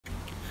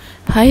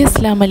Hi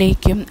അസ്സലാമു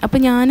അലൈക്കും. അപ്പോൾ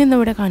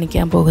ഞാനിന്നിവിടെ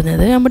കാണിക്കാൻ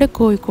പോകുന്നത് നമ്മുടെ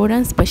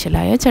കോഴിക്കോടൻ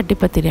സ്പെഷ്യലായ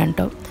ചട്ടിപ്പത്തിരിയാണ്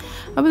കേട്ടോ.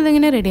 അപ്പോൾ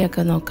ഇതിങ്ങനെ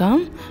റെഡിയാക്കാൻ നോക്കാം.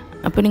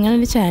 അപ്പോൾ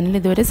നിങ്ങളുടെ ചാനൽ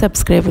ഇതുവരെ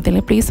സബ്സ്ക്രൈബ്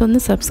ചെയ്തില്ലെങ്കിൽ പ്ലീസ് ഒന്ന്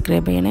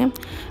സബ്സ്ക്രൈബ് ചെയ്യണേ.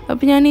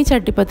 അപ്പോൾ ഞാൻ ഈ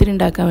ചട്ടിപ്പത്തിരി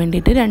ഉണ്ടാക്കാൻ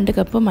വേണ്ടിയിട്ട് 2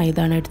 കപ്പ്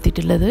മൈദാണ്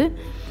എടുത്തിട്ടുള്ളത്.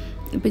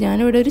 ഇപ്പോൾ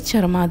ഞാനിവിടെ ഒരു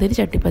ചെറുമാതിരി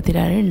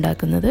ചട്ടിപ്പത്തിരിയാണ്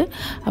ഉണ്ടാക്കുന്നത്.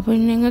 അപ്പോൾ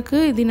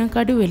നിങ്ങൾക്ക്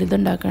ഇതിനെക്കാട്ടി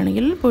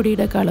വലുതുണ്ടാക്കുകയാണെങ്കിൽ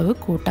പൊടിയുടെ അളവ്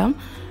കൂട്ടാം.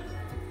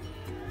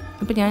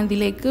 അപ്പോൾ ഞാൻ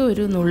ഇതിലേക്ക്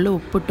ഒരു നുള്ളു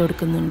ഉപ്പിട്ട്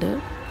കൊടുക്കുന്നുണ്ട്.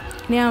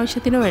 ഇനി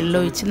ആവശ്യത്തിന് വെള്ളം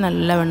ഒഴിച്ച്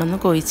നല്ലവണ്ണം ഒന്ന്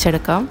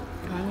കൊഴിച്ചെടുക്കാം.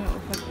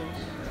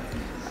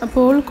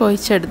 അപ്പോൾ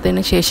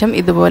കൊഴിച്ചെടുത്തതിന് ശേഷം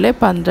ഇതുപോലെ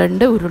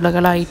 12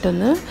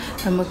 ഉരുളകളായിട്ടൊന്ന്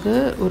നമുക്ക്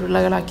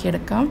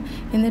ഉരുളകളാക്കിയെടുക്കാം.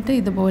 എന്നിട്ട്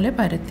ഇതുപോലെ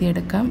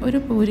പരത്തിയെടുക്കാം. ഒരു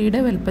പൂരിയുടെ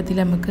വലുപ്പത്തിൽ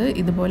നമുക്ക്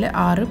ഇതുപോലെ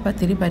 6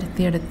 പത്തിരി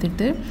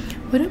പരത്തിയെടുത്തിട്ട്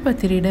ഒരു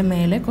പത്തിരിയുടെ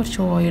മേലെ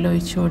കുറച്ച് ഓയിൽ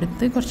ഒഴിച്ച്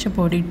കൊടുത്ത് കുറച്ച്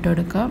പൊടി ഇട്ട്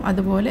കൊടുക്കാം.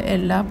 അതുപോലെ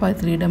എല്ലാ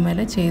പത്തിരിയുടെ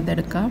മേലെ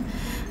ചെയ്തെടുക്കാം.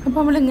 അപ്പോൾ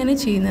നമ്മളിങ്ങനെ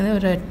ചെയ്യുന്നത്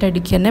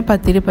ഒരൊറ്റയടിക്ക് തന്നെ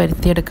പത്തിരി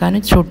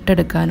പരത്തിയെടുക്കാനും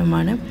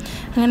ചുട്ടെടുക്കാനുമാണ്.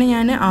 അങ്ങനെ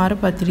ഞാൻ 6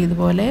 പത്തിരി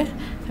ഇതുപോലെ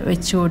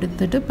വെച്ച്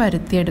കൊടുത്തിട്ട്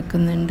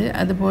പരത്തിയെടുക്കുന്നുണ്ട്.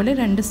 അതുപോലെ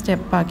 2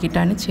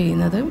 സ്റ്റെപ്പാക്കിയിട്ടാണ്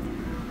ചെയ്യുന്നത്.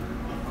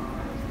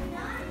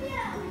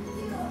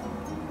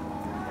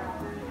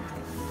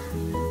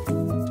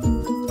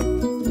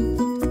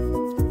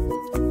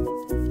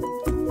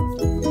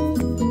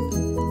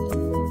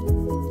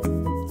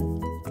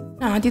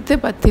 ആദ്യത്തെ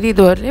പത്തിരി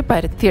ഇതുപോലെ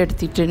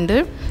പരത്തിയെടുത്തിട്ടുണ്ട്.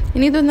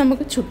 ഇനി ഇതൊന്ന്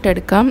നമുക്ക്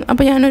ചുട്ടെടുക്കാം.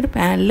 അപ്പോൾ ഞാനൊരു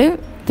പാനിൽ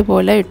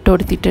ഇതുപോലെ ഇട്ട്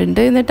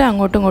കൊടുത്തിട്ടുണ്ട്. എന്നിട്ട്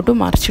അങ്ങോട്ടും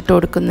ഇങ്ങോട്ടും മറിച്ചിട്ട്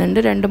കൊടുക്കുന്നുണ്ട്.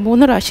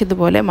 2-3 പ്രാവശ്യം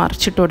ഇതുപോലെ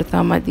മറിച്ചിട്ട്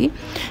കൊടുത്താൽ മതി.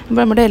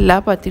 അപ്പോൾ നമ്മുടെ എല്ലാ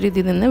പത്തിരി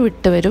ഇതിൽ നിന്ന്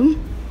വിട്ട് വരും.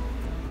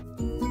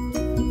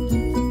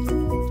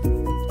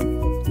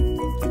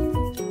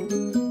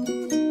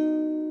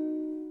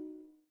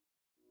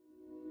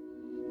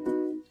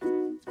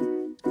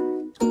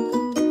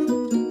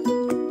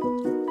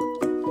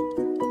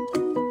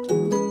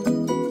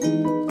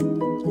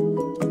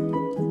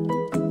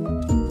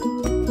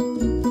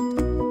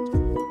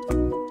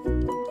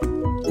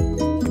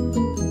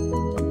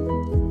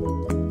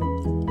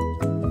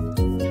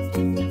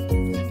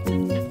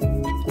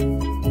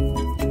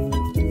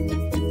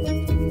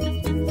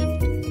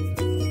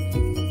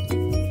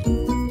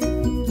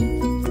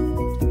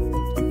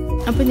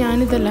 അപ്പോൾ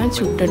ഞാനിതെല്ലാം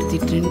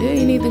ചുട്ടെടുത്തിട്ടുണ്ട്.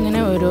 ഇനി ഇതിങ്ങനെ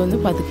ഓരോന്ന്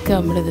പതുക്കെ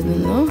നമ്മളിതിൽ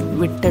നിന്ന്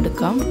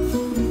വിട്ടെടുക്കാം.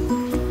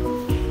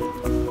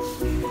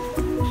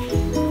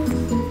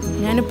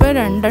 ഞാനിപ്പോൾ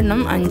 2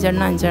 എണ്ണം 5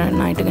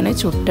 എണ്ണം ആയിട്ട് ഇങ്ങനെ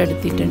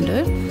ചുട്ടെടുത്തിട്ടുണ്ട്.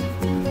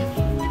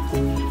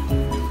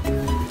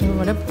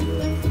 ഇവിടെ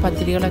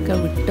പത്തിരികളൊക്കെ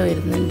വിട്ട്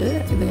വരുന്നുണ്ട്.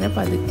 ഇതിങ്ങനെ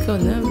പതുക്കെ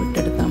ഒന്ന്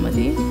വിട്ടെടുത്താൽ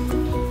മതി.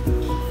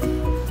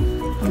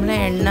 നമ്മളെ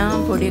എണ്ണ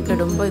പൊടിയൊക്കെ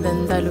ഇടുമ്പോൾ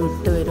ഇതെന്തായാലും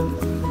വിട്ട് വരും.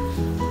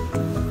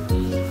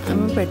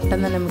 അപ്പോൾ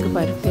പെട്ടെന്ന് നമുക്ക്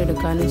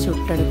പരത്തിയെടുക്കാനും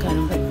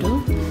ചുട്ടെടുക്കാനും പറ്റും.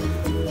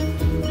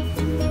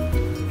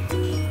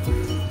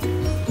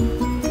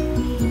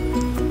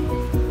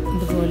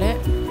 ഇതുപോലെ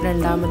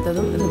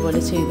രണ്ടാമത്തതും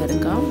ഇതുപോലെ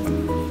ചെയ്തെടുക്കാം.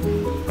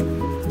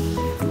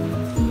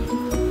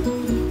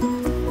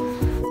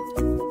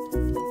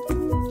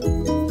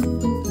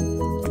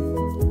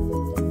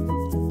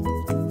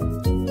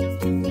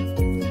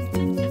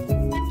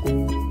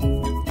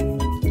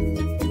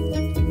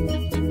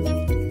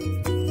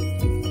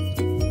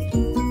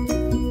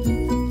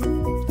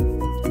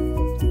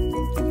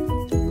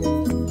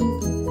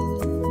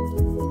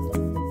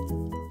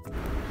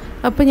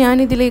 അപ്പോൾ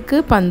ഞാനിതിലേക്ക്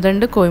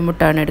 12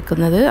 കോഴിമുട്ടാണ്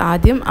എടുക്കുന്നത്.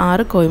 ആദ്യം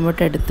 6 കോഴിമുട്ട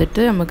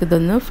എടുത്തിട്ട്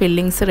നമുക്കിതൊന്ന്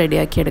ഫില്ലിങ്സ്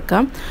റെഡിയാക്കി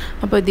എടുക്കാം.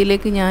 അപ്പോൾ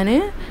ഇതിലേക്ക് ഞാൻ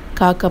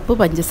 1/4 കപ്പ്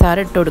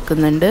പഞ്ചസാര ഇട്ട്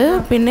കൊടുക്കുന്നുണ്ട്.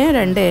 പിന്നെ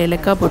 2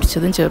 ഏലക്ക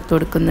പൊടിച്ചതും ചേർത്ത്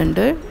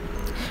കൊടുക്കുന്നുണ്ട്.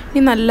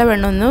 ഇനി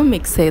നല്ലവണ്ണം ഒന്ന്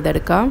മിക്സ്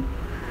ചെയ്തെടുക്കാം.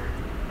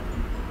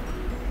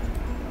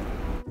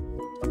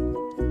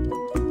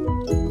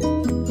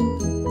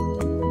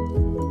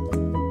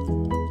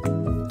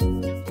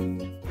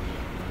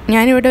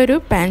 ഞാനിവിടെ ഒരു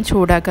പാൻ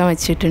ചൂടാക്കാൻ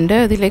വെച്ചിട്ടുണ്ട്.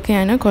 അതിലേക്ക്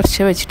ഞാൻ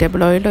കുറച്ച്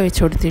വെജിറ്റബിൾ ഓയിൽ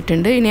ഒഴിച്ച്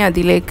കൊടുത്തിട്ടുണ്ട്. ഇനി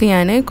അതിലേക്ക്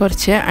ഞാൻ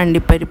കുറച്ച്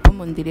അണ്ടിപ്പരിപ്പും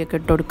മുന്തിരിയൊക്കെ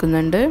ഇട്ട്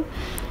കൊടുക്കുന്നുണ്ട്.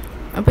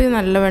 അപ്പോൾ ഇത്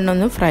നല്ലവണ്ണം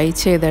ഒന്ന് ഫ്രൈ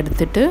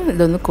ചെയ്തെടുത്തിട്ട്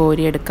ഇതൊന്ന്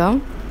കോരിയെടുക്കാം.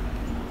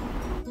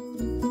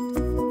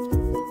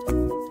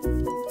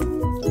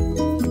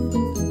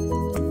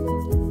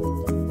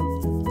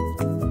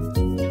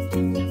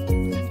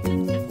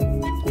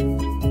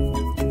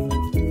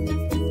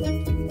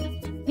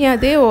 ഇനി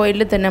അതേ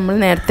ഓയിലിൽ തന്നെ നമ്മൾ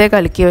നേരത്തെ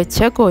കലക്കി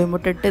വെച്ച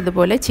കോഴിമുട്ട ഇട്ട്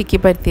ഇതുപോലെ ചിക്കി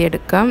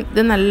പരത്തിയെടുക്കാം.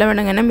 ഇത്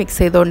നല്ലവണ്ണം ഇങ്ങനെ മിക്സ്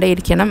ചെയ്തുകൊണ്ടേ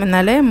ഇരിക്കണം.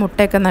 എന്നാലേ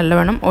മുട്ടയൊക്കെ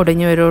നല്ലവണ്ണം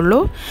ഒടിഞ്ഞു വരുള്ളൂ.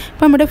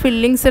 അപ്പോൾ നമ്മുടെ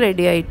ഫില്ലിങ്സ്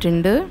റെഡി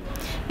ആയിട്ടുണ്ട്.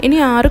 ഇനി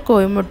 6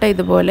 കോഴിമുട്ട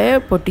ഇതുപോലെ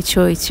പൊട്ടിച്ച്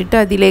ഒഴിച്ചിട്ട്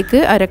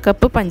അതിലേക്ക് 1/2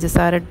 കപ്പ്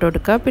പഞ്ചസാര ഇട്ട്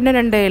കൊടുക്കുക. പിന്നെ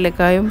 2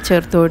 ഏലക്കായും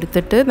ചേർത്ത്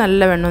കൊടുത്തിട്ട്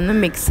നല്ലവണ്ണം ഒന്ന്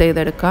മിക്സ്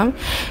ചെയ്തെടുക്കാം.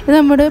 ഇത്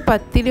നമ്മുടെ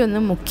പത്തിരി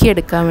ഒന്ന്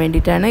മുക്കിയെടുക്കാൻ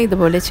വേണ്ടിയിട്ടാണ്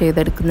ഇതുപോലെ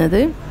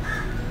ചെയ്തെടുക്കുന്നത്.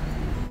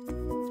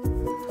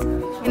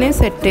 ഇങ്ങനെ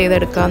സെറ്റ്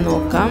ചെയ്തെടുക്കാൻ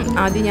നോക്കാം.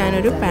 ആദ്യം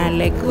ഞാനൊരു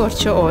പാനിലേക്ക്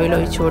കുറച്ച് ഓയിൽ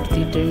ഒഴിച്ച്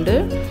കൊടുത്തിട്ടുണ്ട്.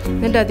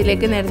 എന്നിട്ട്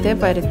അതിലേക്ക് നേരത്തെ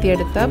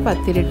പരത്തിയെടുത്ത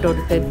പത്തിരി ഇട്ട്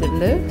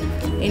കൊടുത്തിട്ടുണ്ട്.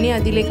 ഇനി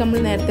അതിലേക്ക് നമ്മൾ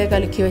നേരത്തെ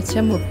കലക്കി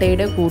വെച്ച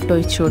മുട്ടയുടെ കൂട്ട്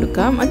ഒഴിച്ച്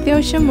കൊടുക്കാം.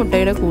 അത്യാവശ്യം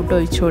മുട്ടയുടെ കൂട്ട്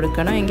ഒഴിച്ച്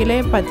കൊടുക്കണം. എങ്കിലേ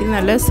പത്തിരി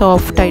നല്ല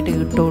സോഫ്റ്റായിട്ട്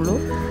കിട്ടുള്ളൂ.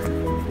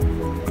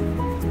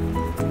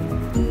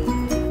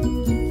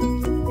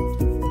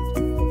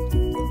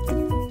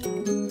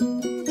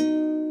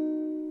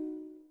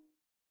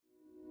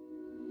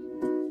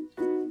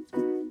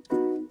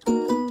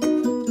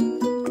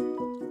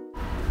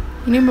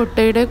 ഇനി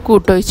മുട്ടയുടെ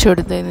കൂട്ടൊഴിച്ച്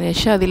കൊടുത്തതിന്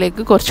ശേഷം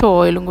അതിലേക്ക് കുറച്ച്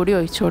ഓയിലും കൂടി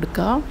ഒഴിച്ച്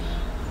കൊടുക്കാം.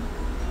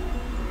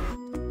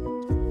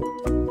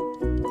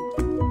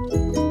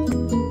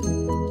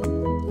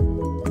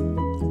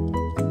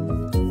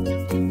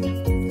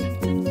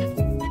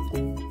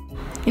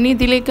 ഇനി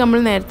ഇതിലേക്ക് നമ്മൾ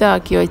നേരത്തെ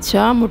ആക്കി വെച്ച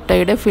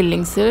മുട്ടയുടെ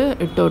ഫില്ലിങ്സ്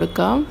ഇട്ട്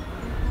കൊടുക്കാം.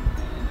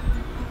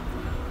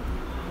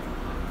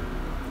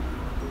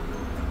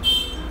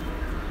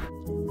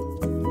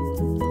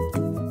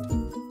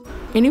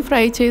 ഇനി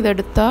ഫ്രൈ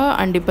ചെയ്തെടുത്ത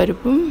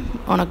അണ്ടിപ്പരിപ്പും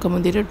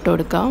ഉണക്കമുന്തിരി ഇട്ട്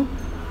കൊടുക്കാം.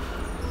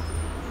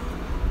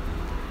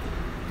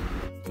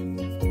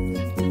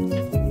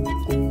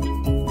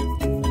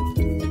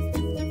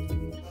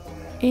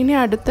 ഇനി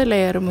അടുത്ത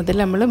ലെയർ മുതൽ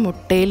നമ്മൾ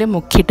മുട്ടയിൽ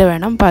മുക്കിയിട്ട്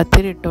വേണം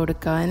പത്തിരി ഇട്ട്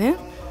കൊടുക്കാൻ.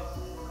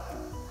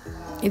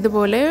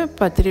 ഇതുപോലെ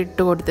പത്തിരി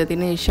ഇട്ട്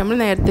കൊടുത്തതിന് ശേഷം നമ്മൾ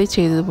നേരത്തെ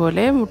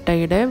ചെയ്തതുപോലെ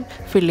മുട്ടയുടെ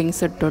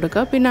ഫില്ലിങ്സ് ഇട്ട്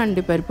കൊടുക്കുക. പിന്നെ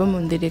അണ്ടിപ്പരിപ്പും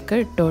മുന്തിരിയൊക്കെ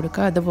ഇട്ട്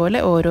കൊടുക്കുക.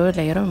 അതുപോലെ ഓരോ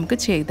ലെയറും നമുക്ക്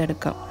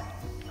ചെയ്തെടുക്കാം.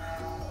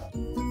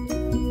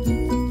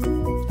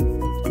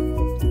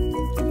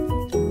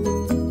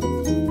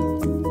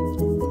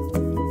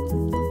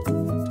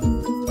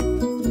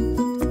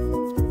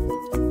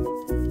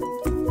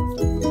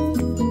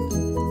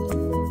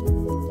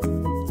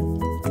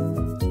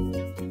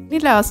 ഇനി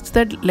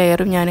ലാസ്റ്റത്തെ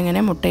ലെയറും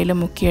ഞാനിങ്ങനെ മുട്ടയിൽ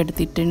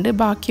മുക്കിയെടുത്തിട്ടുണ്ട്.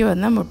 ബാക്കി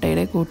വന്ന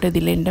മുട്ടയുടെ കൂട്ട്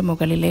ഇതിൻ്റെ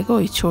മുകളിലേക്ക്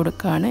ഒഴിച്ചു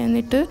കൊടുക്കുകയാണ്.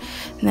 എന്നിട്ട്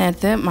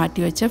നേരത്തെ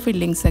മാറ്റി വെച്ച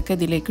ഫില്ലിങ്സൊക്കെ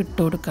ഇതിലേക്ക് ഇട്ട്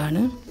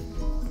കൊടുക്കുകയാണ്.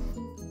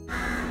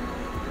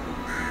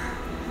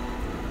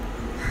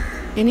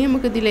 ഇനി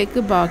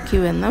നമുക്കിതിലേക്ക് ബാക്കി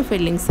വന്ന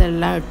ഫില്ലിങ്സ്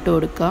എല്ലാം ഇട്ട്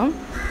കൊടുക്കാം.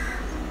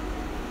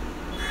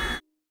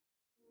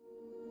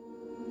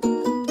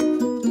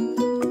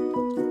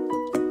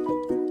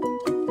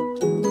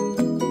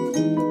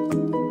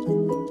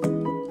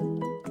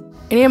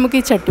 ഇനി നമുക്ക്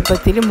ഈ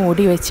ചട്ടിപ്പത്തിൽ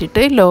മൂടി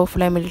വെച്ചിട്ട് ലോ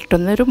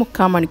ഫ്ലെയിമിലിട്ടൊന്ന് ഒരു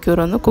 3/4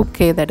 മണിക്കൂറൊന്ന് കുക്ക്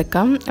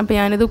ചെയ്തെടുക്കാം. അപ്പോൾ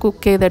ഞാനിത്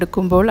കുക്ക്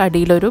ചെയ്തെടുക്കുമ്പോൾ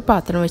അടിയിലൊരു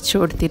പാത്രം വെച്ച്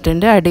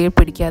കൊടുത്തിട്ടുണ്ട്, അടിയിൽ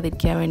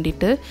പിടിക്കാതിരിക്കാൻ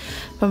വേണ്ടിയിട്ട്.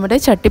 അപ്പം ഇവിടെ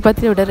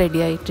ചട്ടിപ്പത്തിൽ ഇവിടെ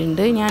റെഡി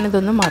ആയിട്ടുണ്ട്.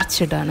 ഞാനിതൊന്ന്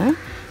മറിച്ചിടാണ്.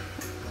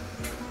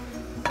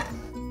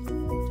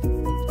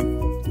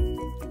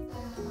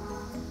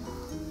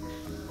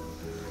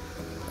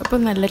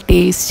 അപ്പോൾ നല്ല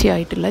ടേസ്റ്റി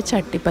ആയിട്ടുള്ള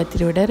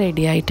ചട്ടിപ്പത്തിരി ഇവിടെ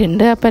റെഡി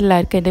ആയിട്ടുണ്ട്. അപ്പോൾ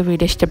എല്ലാവർക്കും എൻ്റെ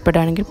വീഡിയോ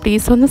ഇഷ്ടപ്പെടുകയാണെങ്കിൽ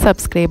പ്ലീസ് ഒന്ന്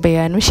സബ്സ്ക്രൈബ്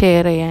ചെയ്യാനും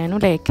ഷെയർ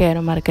ചെയ്യാനും ലൈക്ക്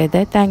ചെയ്യാനും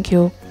മറക്കരുത്. Thank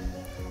you.